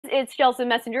it's Chelsa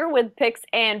Messenger with Picks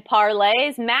and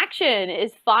Parlays. Maction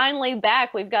is finally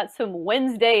back. We've got some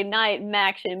Wednesday night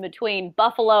Maction between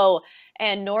Buffalo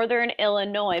and Northern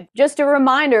Illinois. Just a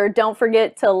reminder, don't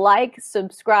forget to like,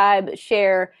 subscribe,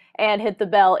 share, and hit the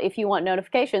bell if you want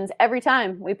notifications every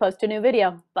time we post a new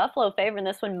video. Buffalo favoring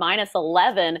this one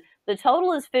 -11. The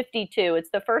total is 52.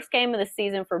 It's the first game of the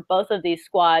season for both of these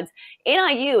squads.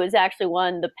 NIU has actually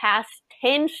won the past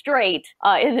 10 straight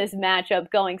in this matchup,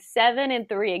 going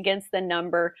 7-3 against the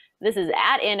number. This is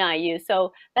at NIU,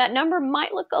 so that number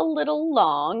might look a little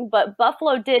long, but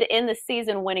Buffalo did end the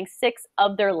season winning 6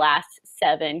 of their last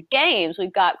 7 games.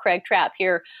 We've got Craig Trapp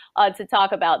here to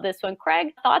talk about this one.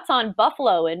 Craig, thoughts on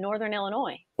Buffalo in Northern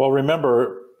Illinois? Well,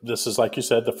 remember, this is, like you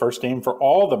said, the first game for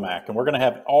all the MAC, and we're going to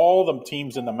have all the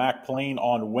teams in the MAC playing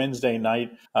on Wednesday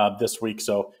night this week.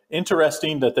 So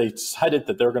interesting that they decided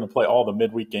that they're going to play all the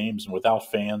midweek games and without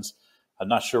fans. I'm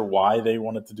not sure why they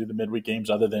wanted to do the midweek games,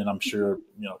 other than I'm sure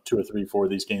 2 or 3, 4 of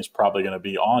these games probably going to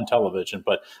be on television.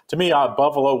 But to me,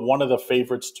 Buffalo, one of the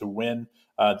favorites to win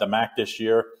the MAC this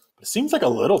year. It seems like a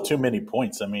little too many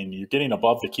points. I mean, you're getting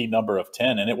above the key number of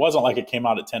 10, and it wasn't like it came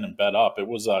out at 10 and bet up. It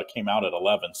was came out at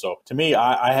 11. So to me,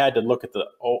 I had to look at the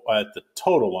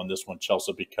total on this one,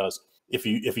 Chelsa, because if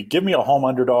you give me a home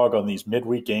underdog on these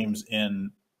midweek games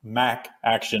in MAC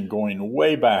action going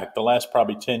way back, the last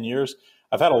probably 10 years,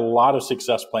 I've had a lot of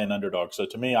success playing underdog. So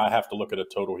to me, I have to look at a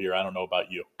total here. I don't know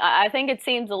about you. I think it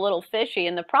seems a little fishy.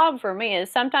 And the problem for me is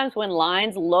sometimes when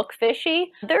lines look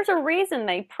fishy, there's a reason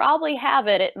they probably have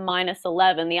it at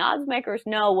 -11. The odds makers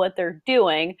know what they're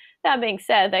doing. That being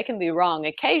said, they can be wrong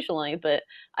occasionally, but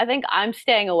I think I'm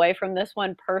staying away from this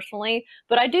one personally.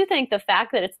 But I do think the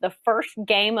fact that it's the first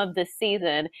game of the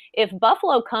season, if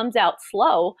Buffalo comes out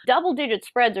slow, double-digit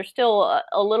spreads are still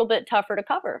a little bit tougher to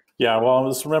cover. Yeah, well,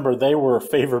 let's remember they were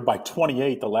favored by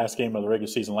 28 the last game of the regular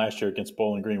season last year against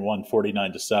Bowling Green, won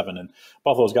 49-7, and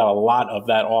Buffalo's got a lot of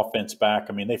that offense back.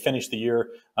 I mean, they finished the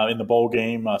year in the bowl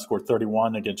game, scored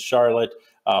 31 against Charlotte,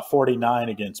 49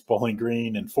 against Bowling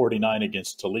Green, and 49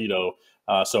 against Toledo.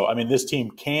 So, I mean, this team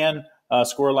can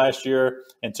score last year.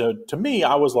 And to me,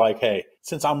 I was like, hey,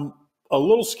 since I'm a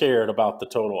little scared about the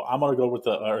total, I'm going to go with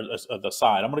the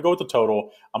side. I'm going to go with the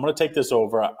total. I'm going to take this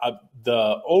over.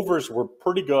 The overs were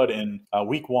pretty good in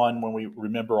week 1, when we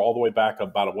remember all the way back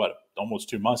about, almost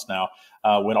 2 months now,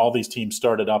 when all these teams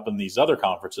started up in these other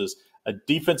conferences.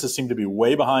 Defenses seem to be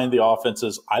way behind the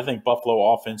offenses. I think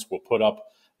Buffalo offense will put up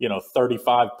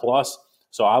 35 plus.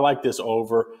 So I like this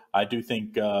over. I do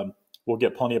think we'll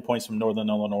get plenty of points from Northern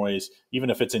Illinois, even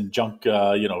if it's in junk,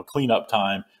 cleanup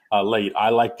time late. I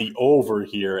like the over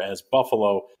here as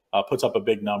Buffalo puts up a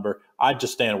big number. I'd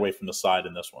just stand away from the side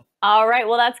in this one. All right,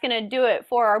 well, that's going to do it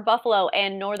for our Buffalo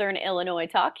and Northern Illinois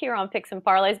talk here on Picks and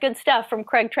Parlays. Good stuff from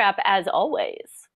Craig Trapp, as always.